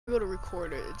Go to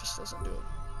record it, it just doesn't do it.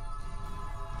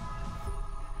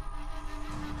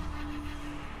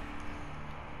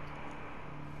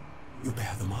 You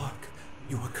bear the mark.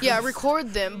 You are cursed. Yeah,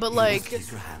 record them, but like,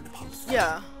 Place your hand upon the stone.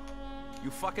 yeah,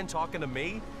 You fucking talking to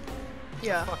me?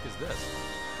 yeah. What the fuck is this?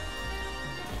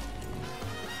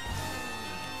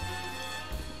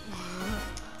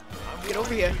 Get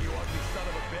over here. You ugly son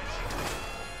of a bitch.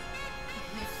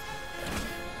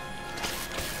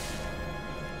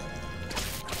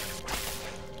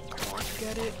 Come on,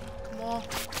 get it. Come on.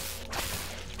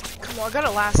 Come on, I got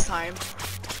it last time.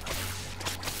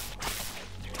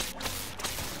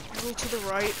 Go to the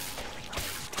right.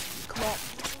 Come on.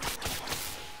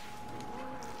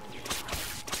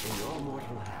 In your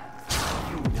mortal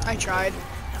hands. I tried.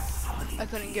 I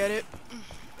couldn't get it.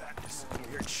 That is some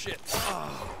weird shit.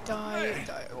 Die,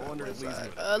 die. No wonder Where's it leaves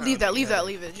that? me. Leave that, leave that,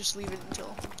 leave it. Just leave it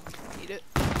until you need it.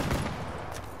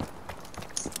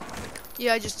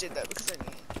 Yeah, I just did that because I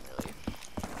didn't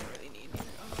really need it.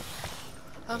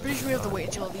 I'm pretty sure we have to wait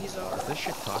until these are This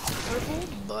shit toxic. purple,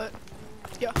 but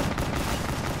yeah.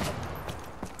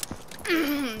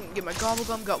 Get my gobble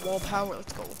gum, got wall power,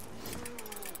 let's go.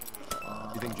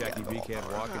 You think Jackie B can't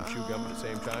walk and chew gum at the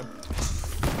same time?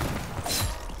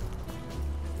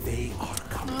 They are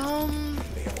coming.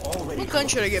 They have already What gun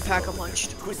should I get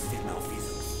pack-a-punched? twisted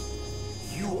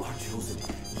malfeasance. You are chosen.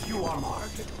 You are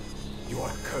marked. You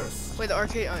are cursed. Wait, the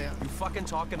arcade, oh yeah. You fucking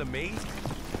talking to me?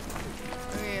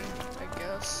 I mean, I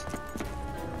guess.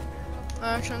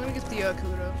 Actually, I'm gonna get the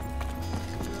Kudo.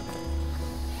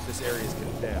 This area is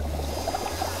condemned.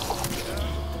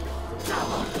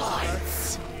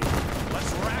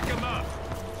 Let's rack him up.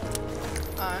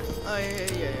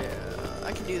 Yeah,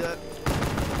 I can do that.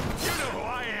 You know who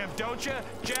I am, don't you?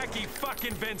 Jackie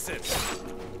fucking Vincent.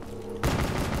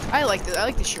 I like this. I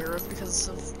like the sheriff because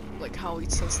of like how he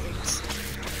says things.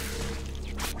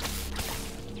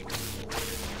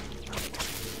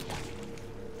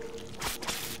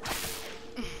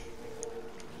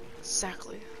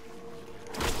 Exactly.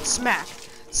 Smack,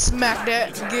 smack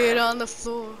that. Get on the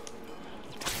floor.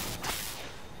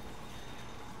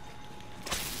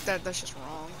 That's just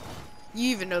wrong. You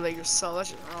even know that yourself.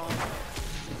 That's just wrong.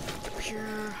 Pure.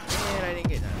 And I didn't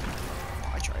get that.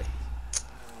 I tried.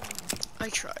 I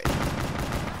tried.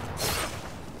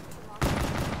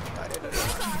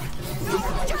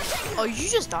 Oh, did you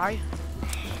just die?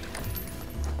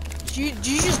 Did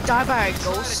you just die by a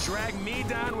ghost? Drag me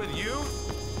down with you?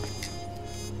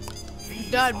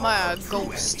 You died by a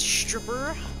ghost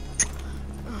stripper.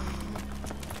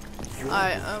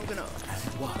 I'm gonna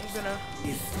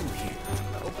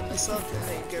open this up and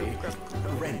then go grab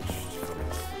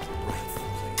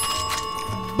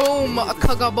boom! A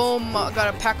kaga boom! I got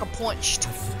a pack of punched.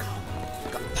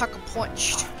 Got a pack of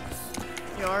punched.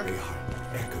 You are?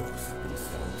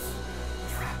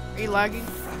 Are you lagging?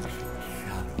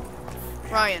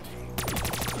 Ryan.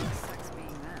 Sucks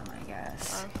being them, I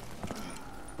guess.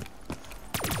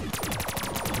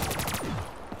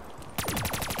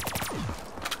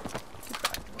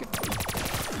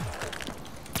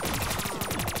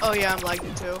 Oh yeah, I'm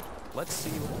lagging too. Let's see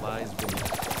what lies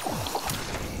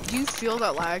beneath. Do you feel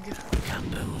that lag?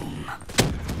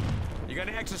 You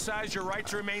gonna exercise your right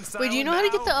to remain silent? Wait, do you know how to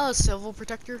get now? the civil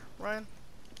protector, Ryan?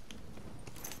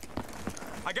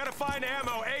 I gotta find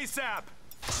ammo ASAP.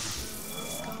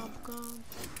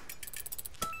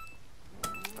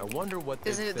 I wonder what.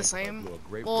 Isn't it the same?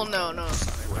 Well, no, it's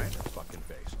not. Right? Fucking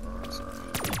face.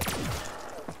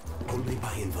 Only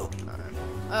by invoking.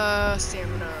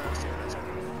 Stamina.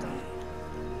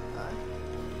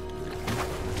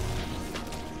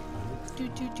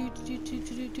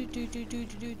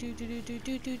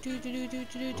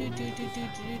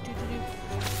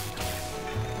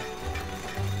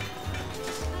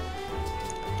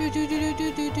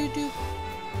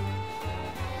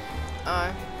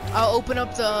 I'll open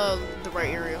up the right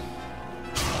area.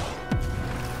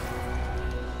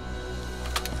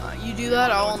 You do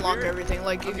that, I'll unlock everything.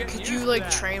 Like, could you like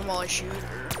train while I shoot?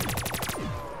 Or...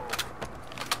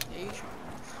 Yeah, you should.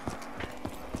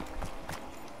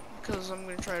 Because I'm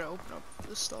gonna try to open up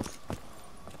this stuff.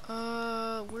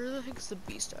 Where the heck's the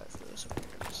beast at for this? Okay,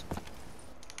 here it is.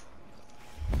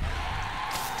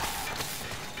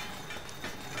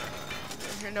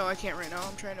 Here, no, I can't right now.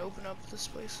 I'm trying to open up this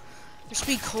place. There's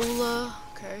Speed Cola.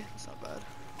 Okay, that's not bad.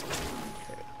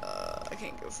 Okay, I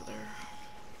can't go for there.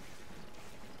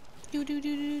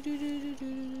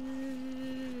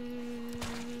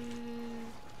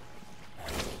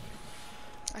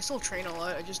 I still train a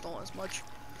lot, I just don't as much.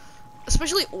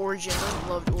 Especially Origin, I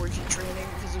loved Origin training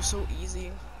because it was so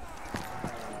easy.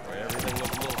 Everything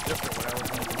looked a little different when I was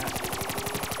in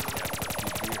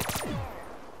the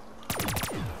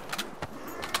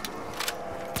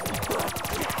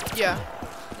Yeah.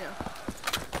 Yeah.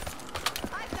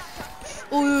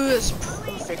 Oh, that's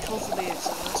perfect. Hopefully it's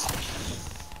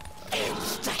in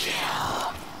this.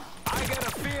 I get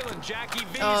a feeling Jackie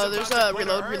V's There's about to a put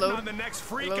reload, a hurting reload. on the next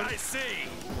freak Reload. I see.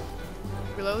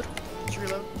 Reload. Just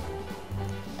reload.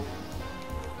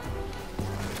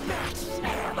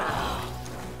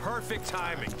 Perfect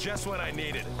timing, just what I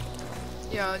needed.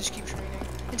 Yeah, I'll just keep training.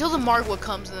 Until the Margwa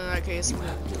comes, and in that case,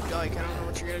 like, I don't know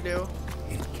what you're gonna do.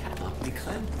 It cannot be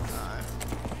cleansed.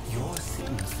 Your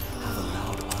sins have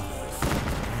allowed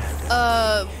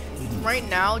others. Right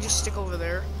now, just stick over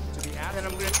there. To be And then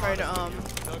I'm gonna try to, the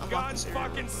unlock gun this area.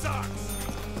 fucking sucks.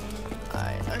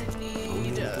 I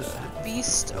need a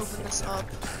beast to open this up.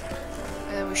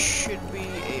 And then we should be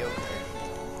a-okay.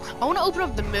 I want to open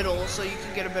up the middle so you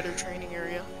can get a better training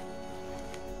area.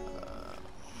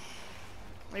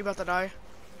 Are you about to die?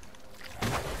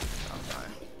 Don't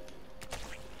die.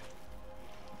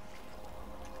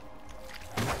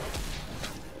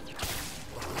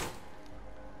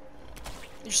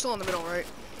 You're still in the middle, right?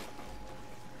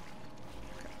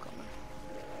 Okay, I'm coming.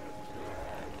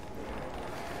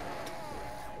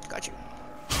 Got you.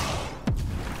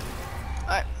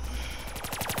 Alright.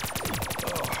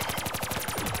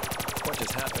 What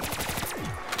just happened?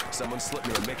 Someone slipped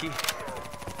me a Mickey?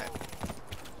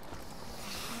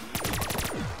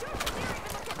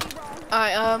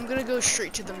 Alright, I'm gonna go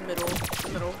straight to the middle.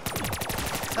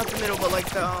 Not the middle, but like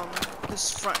the,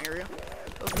 this front area.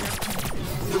 Over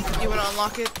here. You wanna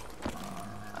unlock it?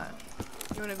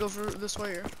 You wanna go for this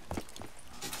way or?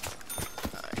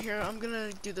 Here, I'm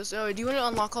gonna do this. Oh, do you wanna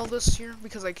unlock all this here?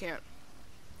 Because I can't.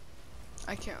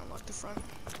 I can't unlock the front.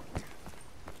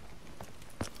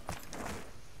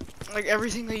 Like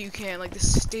everything that you can, like the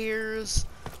stairs,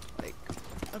 like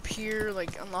up here,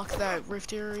 like unlock that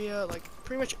rift area, like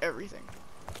pretty much everything.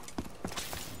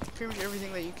 Pretty much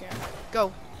everything that you can.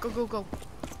 Go, go, go, go.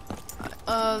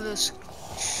 This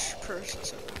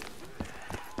person.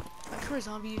 Come here,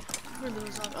 zombie. Come here,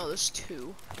 little zombie. Oh, there's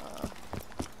two.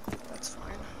 That's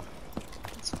fine.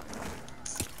 That's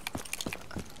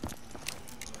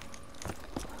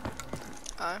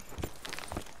fine.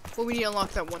 Well, we need to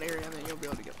unlock that one area, and then you'll be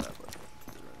able to get that. But it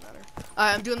doesn't matter.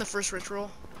 I'm doing the first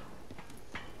ritual.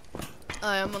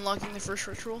 I'm unlocking the first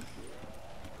ritual.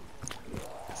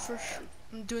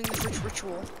 I'm doing the first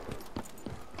ritual.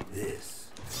 This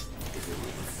is a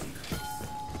little secret.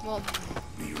 Well,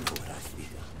 Do you know what I speak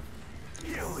of?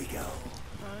 Here we go.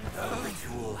 The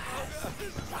ritual has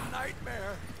a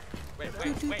nightmare. Wait,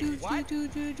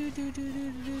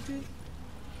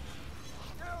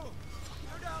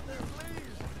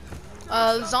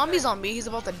 what? Zombie's on me. He's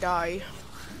about to die.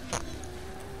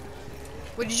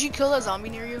 Wait, did you kill that zombie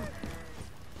near you?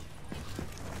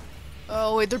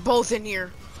 Oh wait, they're both in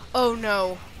here. Oh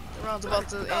no, the round's about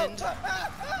to end.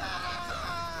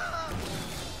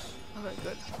 Okay,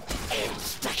 good.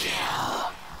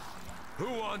 Who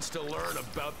wants to learn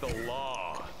about the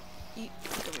law? Eat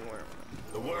the worm.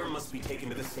 The worm must be taken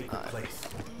to the sacred place.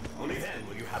 Only then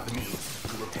will you have the means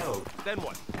to repel. Then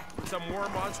what? Some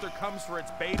worm monster comes for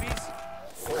its babies?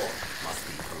 4 must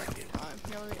be collected.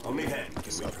 Only then can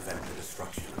we prevent the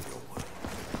destruction of your world.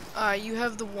 You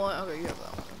have the one. Okay, you have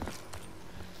that one.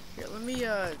 Here, let me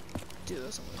do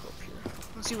this. I'm gonna go up here.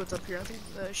 Let's see what's up here. I think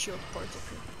the shield part's up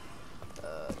here.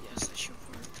 Yes, the shield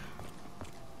part.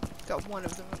 Got one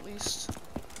of them at least.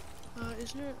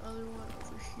 Isn't there another one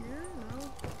over here? No.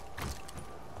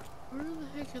 Where the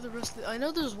heck are the rest of the? I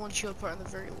know there's one shield part on the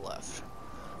very left.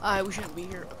 We shouldn't be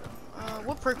here.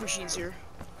 What perk machine's here?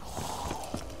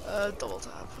 Double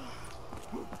tap.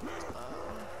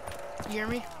 You hear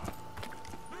me?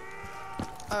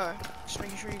 Just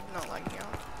making sure you're not lagging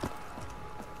out.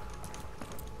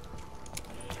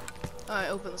 Alright,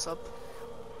 open this up.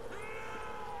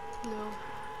 Hello.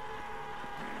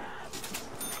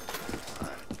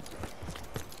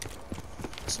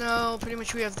 So now, pretty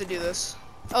much we have to do this.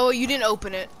 Oh, you didn't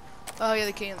open it. Oh yeah,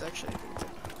 the cannon's actually pretty good.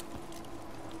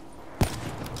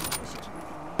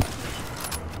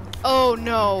 Oh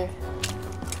no!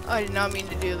 I did not mean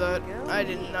to do that. I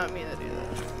did not mean to do that.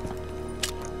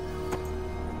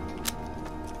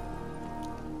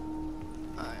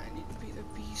 I need to be the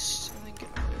beast and then get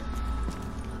over there.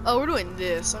 Oh, we're doing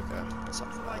this. Okay, that's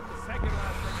not fun.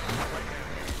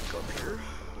 Go up here.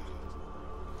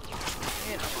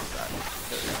 And unlock that.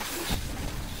 There we go.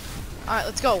 Alright,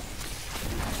 let's go.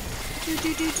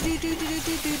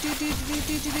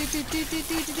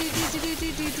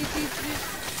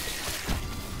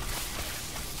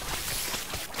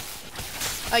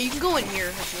 You can go in here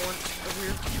if you want. Over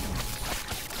here.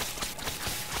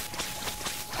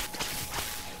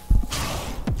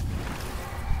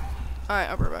 Alright,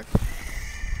 I'll be right back.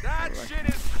 That shit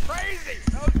is crazy!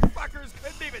 Those fuckers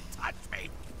couldn't even touch me!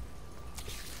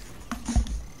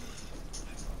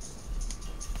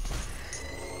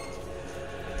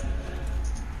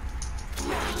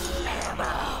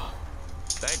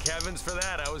 Thank heavens for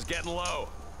that, I was getting low.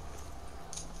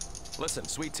 Listen,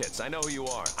 sweet tits, I know who you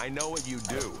are. I know what you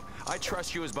do. I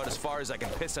trust you about as far as I can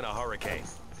piss in a hurricane.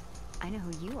 I know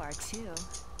who you are, too.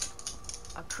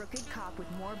 A crooked cop with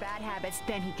more bad habits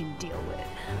than he can deal with.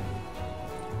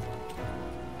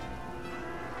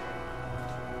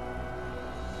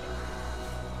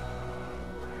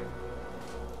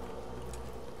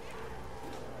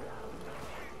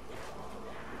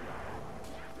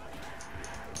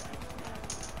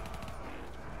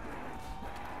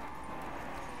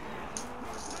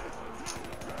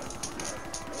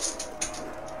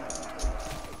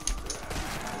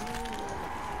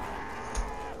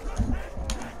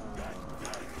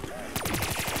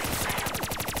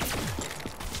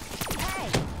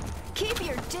 Keep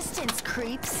your distance,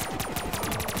 creeps.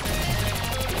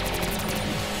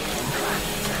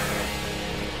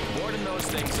 Boarding those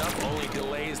things up only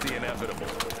delays the inevitable.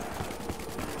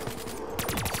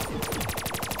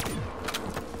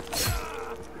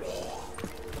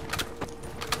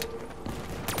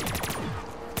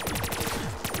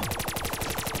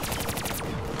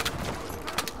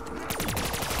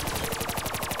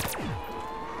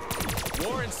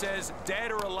 Warren says,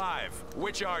 dead or alive.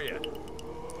 Which are you?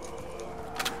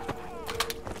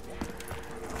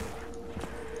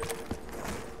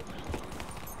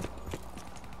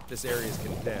 This area is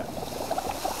condemned.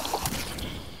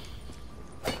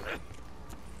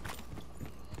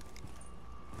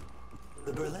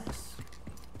 The burlesque.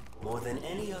 More than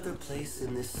any other place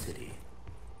in this city,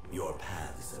 your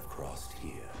paths have crossed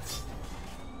here.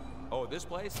 Oh, this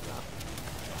place?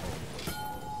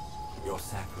 Your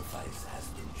sacrifice has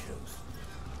been chosen.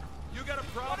 You got a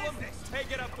problem? Take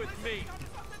it up with me.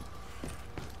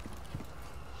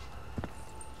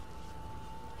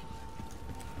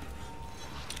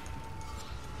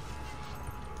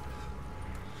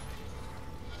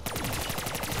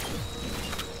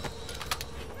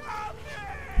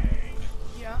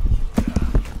 Yeah.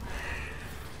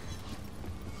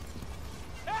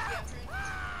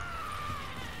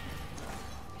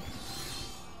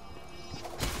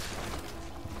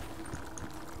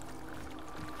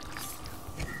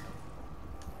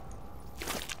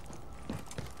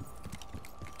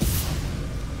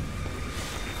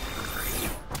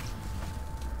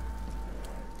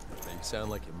 You sound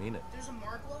like you mean it. There's a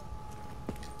mark left.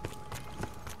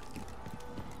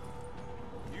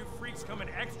 You freaks coming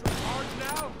extra hard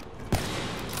now?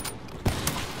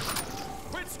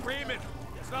 Quit screaming!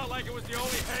 It's not like it was the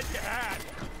only head you had.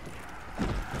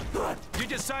 You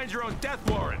just signed your own death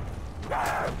warrant.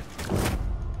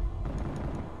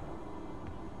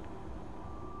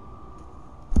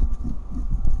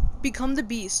 Become the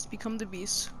beast. Become the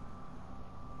beast.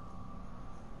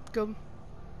 Go.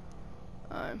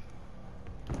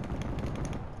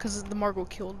 Because the Margot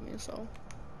killed me, so.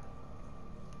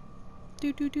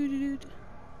 Thank I'm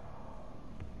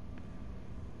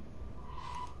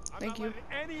not you. letting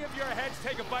any of your heads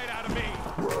take a bite out of me.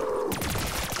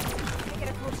 I get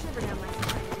a cold shiver down my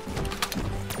spine.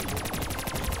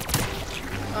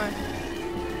 Alright.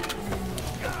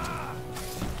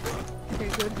 Okay,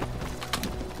 good.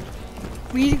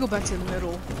 We need to go back to the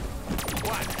middle.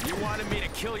 What? You wanted me to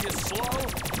kill you slow?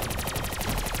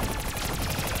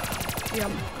 Yeah.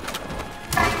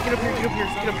 Get up here, get up here,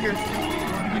 get up here.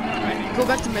 Go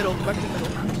back to middle, go back to middle.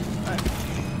 Alright.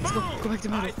 Let's go back to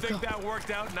middle. I think that worked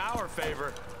out in our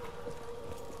favor.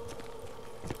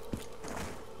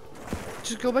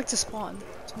 Just go back to spawn.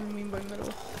 That's what I mean by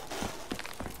middle.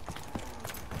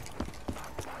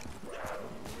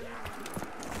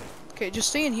 Okay, just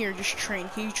stay in here, just train.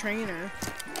 Can you train or?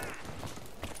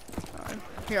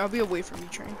 Here, I'll be away from you,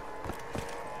 train.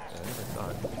 I never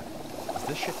thought. Is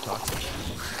this shit toxic?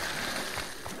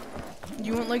 Do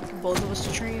you want like both of us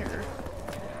to train or?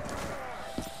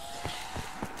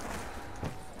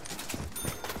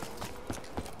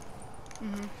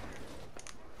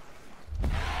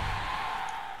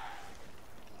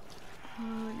 I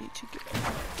need to get.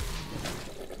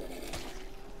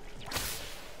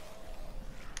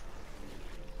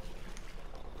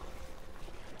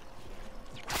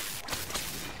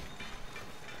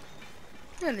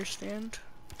 I understand.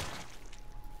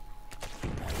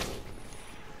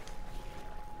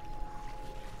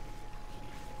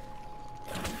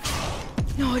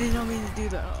 No, I did not mean to do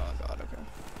that. Oh god, okay.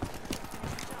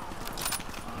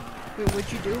 Wait,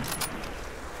 what'd you do?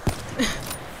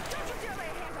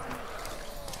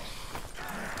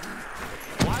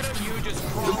 Why don't you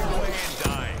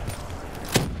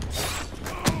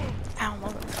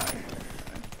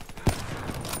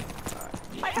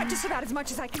as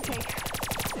much as I can take.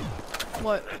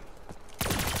 What?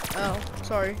 Oh,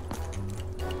 sorry.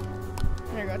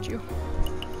 I got you.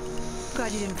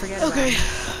 Glad you didn't forget Okay.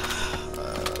 about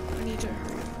it. I need to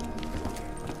hurry.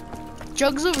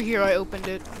 Jug's over here. I opened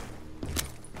it.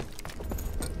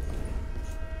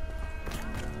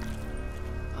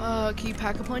 Can you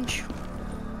pack a punch?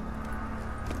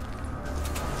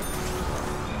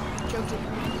 Jug's over here.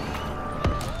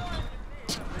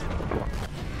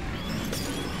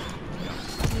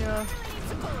 Yeah.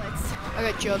 I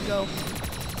got Jug, go.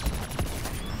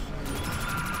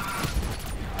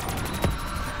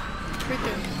 Right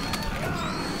there.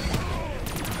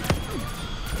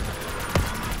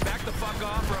 Back the fuck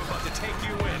off or I'm about to take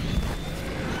you in.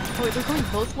 Oh wait, they're going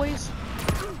both ways?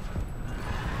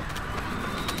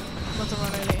 I'm about to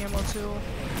run out of ammo too.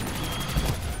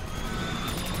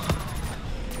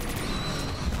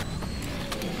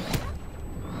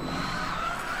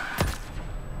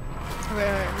 Okay,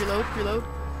 alright, reload.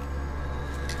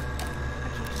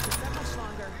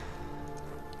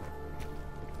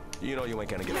 You know you ain't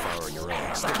gonna get far on your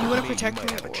own. Stick You wanna with protect you me,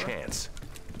 might have a or- chance.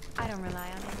 I don't rely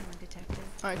on anyone, Detective.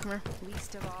 Alright, come here.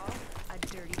 Least of all, a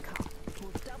dirty cop who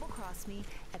will double-cross me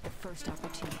at the first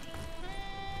opportunity.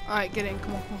 Alright, get in,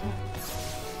 come on.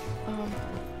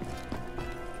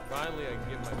 Finally, I can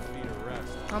give my feet a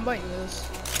rest. I'm biting this.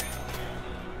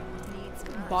 Needs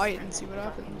Buy it must and see what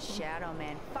fucking happens. Shadow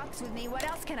Man fucks with me. What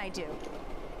else can I do?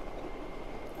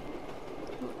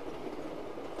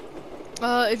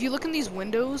 If you look in these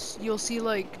windows, you'll see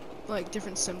like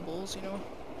different symbols, you know,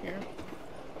 here.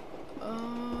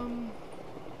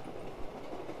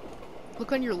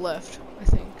 Look on your left, I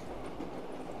think.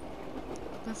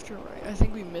 Left or right? I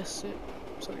think we missed it,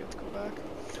 so we have to go back.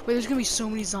 Wait, there's gonna be so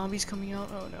many zombies coming out.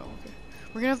 Oh no, okay.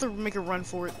 We're gonna have to make a run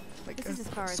for it, like This is as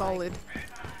far a as solid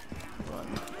run.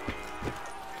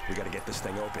 We gotta get this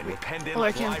thing open. We're penned in Oh, I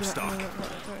like can't do that. livestock. No,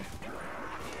 okay.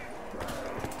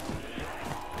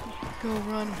 Go,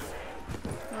 run.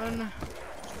 Run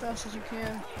as fast as you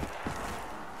can.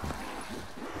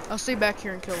 I'll stay back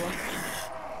here and kill them.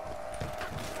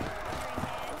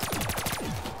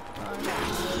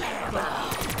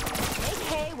 Make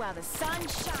hay while the sun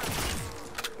shines.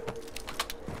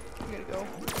 I'm gonna go.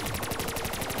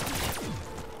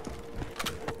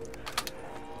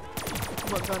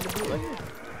 What gun, the bootlegger?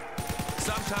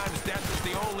 Sometimes death is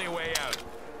the only way out.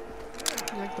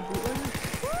 You like the bootlegger?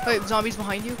 Wait, zombies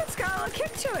behind you? It's got a little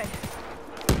kick to it.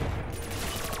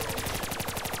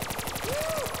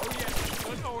 Oh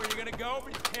yeah, you know where you're gonna go,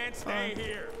 but you can't stay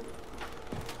here.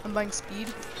 I'm buying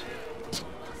speed.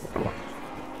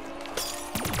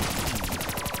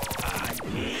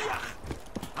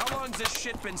 How long's this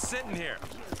shit been sitting here?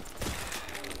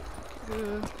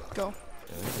 Good. Go.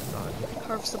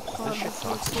 Harvest the pod. shit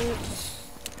What's it?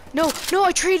 No, no,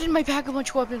 I traded my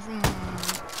pack-a-punch weapon from.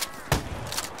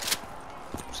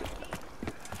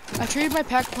 I traded my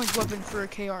pack-a-punch weapon for a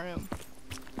KRM.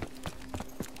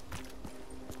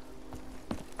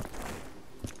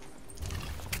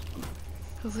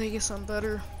 Hopefully I get something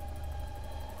better.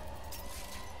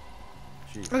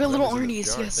 Gee, I got little whatever's in the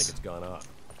Arnie's, jar, yes. I think it's gone up.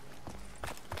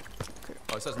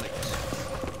 Oh, it doesn't make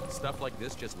stuff like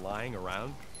this just lying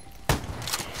around.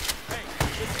 Hey,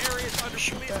 this area's under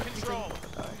Shoot police that. control.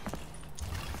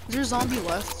 Is there a zombie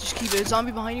left? Just keep it.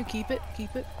 Zombie behind you. Keep it.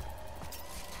 Keep it.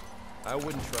 I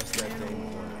wouldn't trust that thing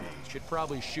with one of these. Should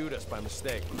probably shoot us by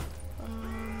mistake.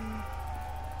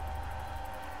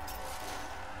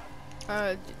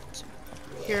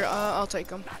 Here, I'll take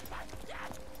him.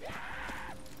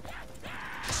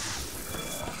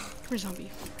 Where's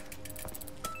zombie?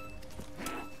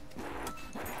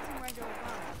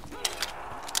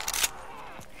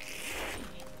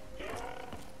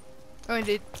 Oh, I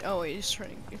did. Oh wait, it's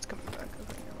turning. It's coming back.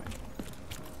 Okay, never mind.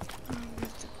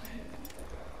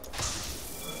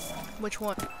 Which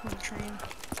one? On the train.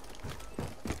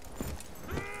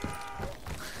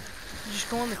 Just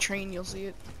go on the train. You'll see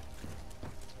it.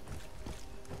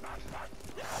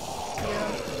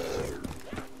 Yeah.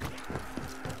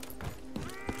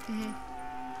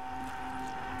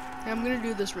 Yeah, I'm gonna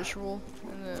do this ritual,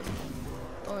 and then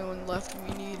the only one left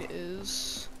we need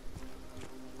is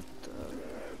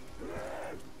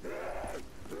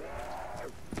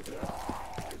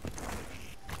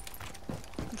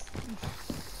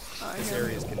This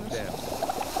area is condemned.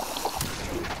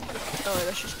 Oh,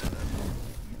 that's just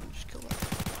kill that.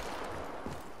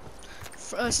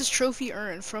 This is trophy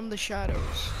urn from the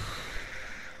shadows.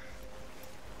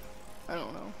 I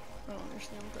don't know. I don't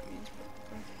understand what that means. But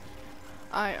okay.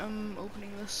 I am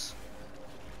opening this.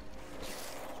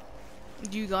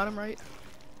 You got him right.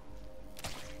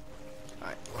 All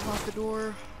right, lock the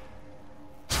door.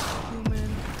 human.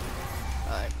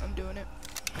 Alright, I'm doing it.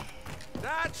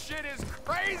 That shit is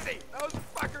crazy. Those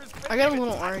fuckers. I got a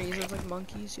little armies of like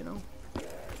monkeys, you know.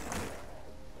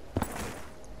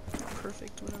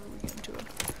 Perfect whenever we get into a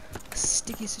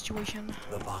sticky situation.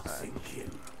 The boxing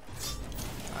gym.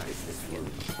 Is this room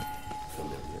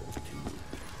familiar to you?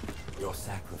 Your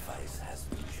sacrifice has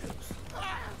been chosen.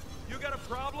 You got a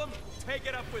problem? Take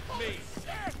it up with me.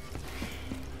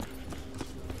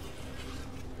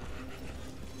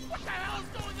 What the hell is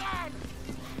going on?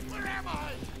 Where am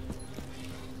I?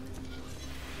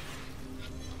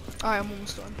 Alright, I'm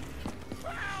almost done.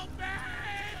 Help me!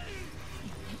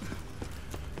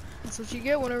 That's what you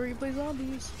get whenever you play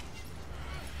zombies.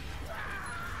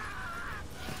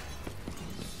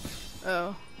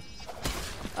 Oh.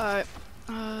 Alright.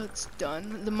 It's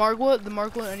done. The Margwa,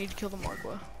 I need to kill the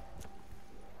Margwa.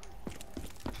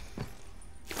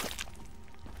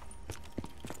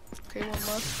 Okay, one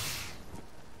left.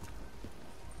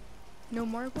 No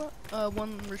Margwa?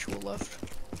 One ritual left.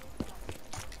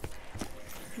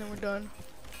 Then we're done.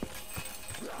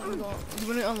 You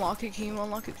wanna unlock it? Can you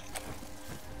unlock it?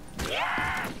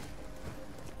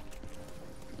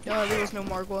 No, there was no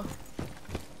Margwa.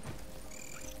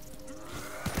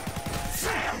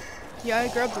 Yeah, I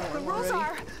grabbed the one Rules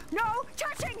already. are no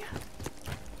touching.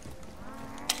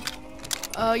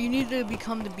 You need to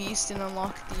become the beast and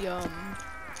unlock the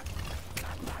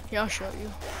Here, I'll show you.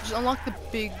 Just unlock the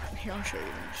big. Here, I'll show you.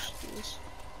 Just do this.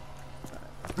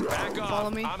 Back off. Follow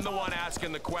me. I'm the one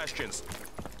asking the questions.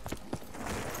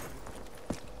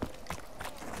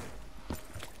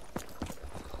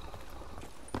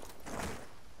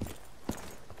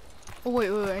 Oh wait,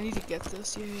 I need to get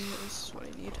this. Yeah, this is what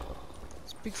I need.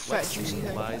 This big fat juicy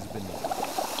thing. Lies beneath.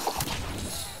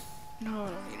 No, I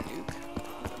don't need a nuke.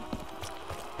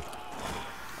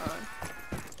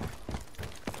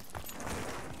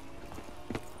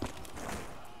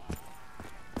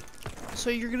 So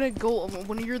you're gonna go,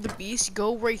 when you're the beast,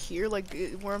 go right here, like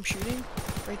where I'm shooting,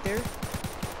 right there.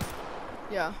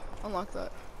 Yeah, unlock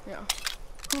that. Yeah.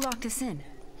 Who locked us in?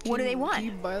 What do they Can want? you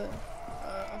buy that?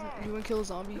 You wanna kill a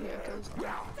zombie? Yeah, kill a zombie.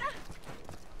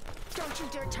 Don't you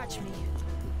dare touch me.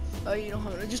 You don't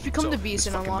have it. Just become the beast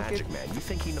and unlock magic it. man, you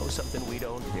think he knows something we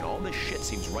don't? I mean, all this shit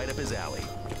seems right up his alley.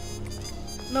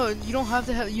 No, you don't have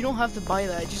to buy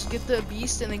that. Just get the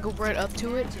beast and then go right up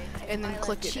to it, and then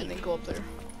click it and then go up there.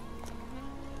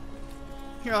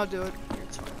 Here, I'll do it. Here,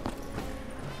 it's fine.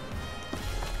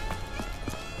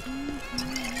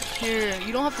 Here,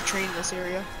 you don't have to train in this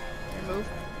area. Here, move.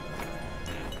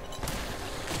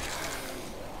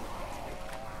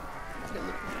 Okay,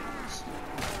 look at this.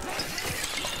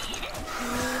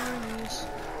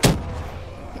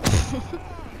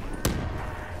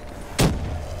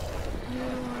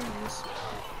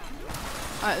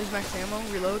 Alright, there's max ammo.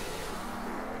 Reload.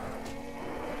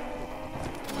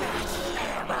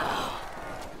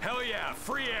 Hell yeah,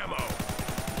 free ammo.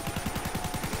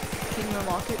 Can you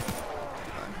unlock it?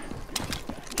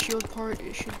 Shield part,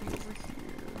 it should be over here.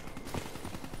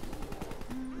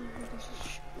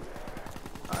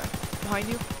 Alright, behind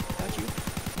you. Got you.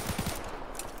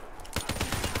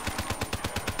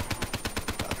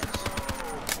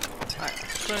 Alright,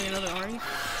 starting another army.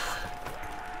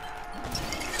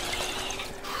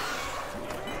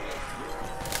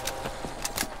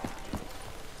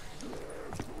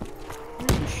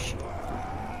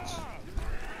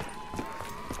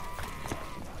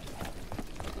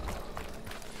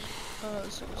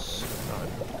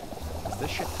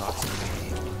 This shit talks to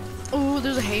me. Oh,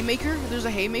 there's a haymaker. There's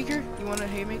a haymaker. You want a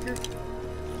haymaker?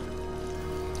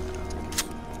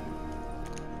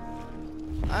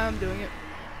 I'm doing it.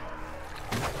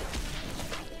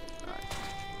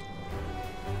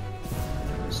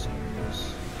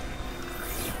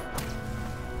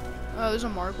 There's a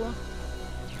Margwa.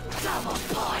 Double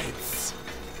points.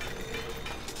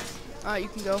 You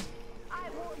can go. I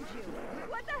warned you.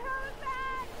 What the hell is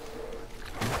that?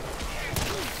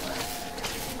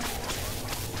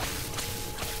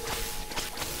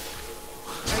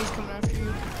 He's coming after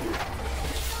you.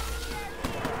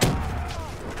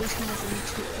 He's coming after me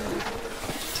too.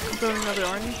 I'm throwing another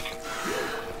army.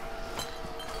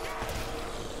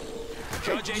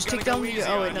 Just take down the.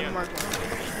 Oh wait, never mind.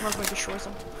 Margwa destroys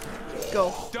them.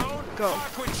 Go. Don't Go.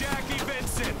 fuck with Jackie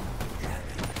Vincent.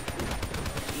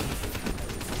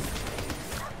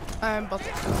 I'm about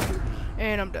to.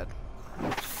 And I'm dead.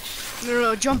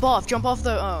 No, jump off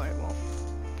the. Oh, wait, well.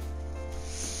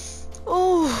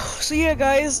 Oh, so yeah,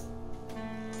 guys.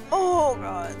 Oh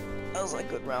god, that was a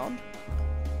good round.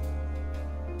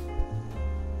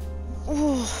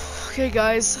 Oh, okay,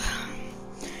 guys.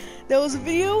 That was a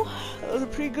video. That was a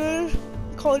pretty good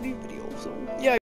Call of Duty video. So yeah.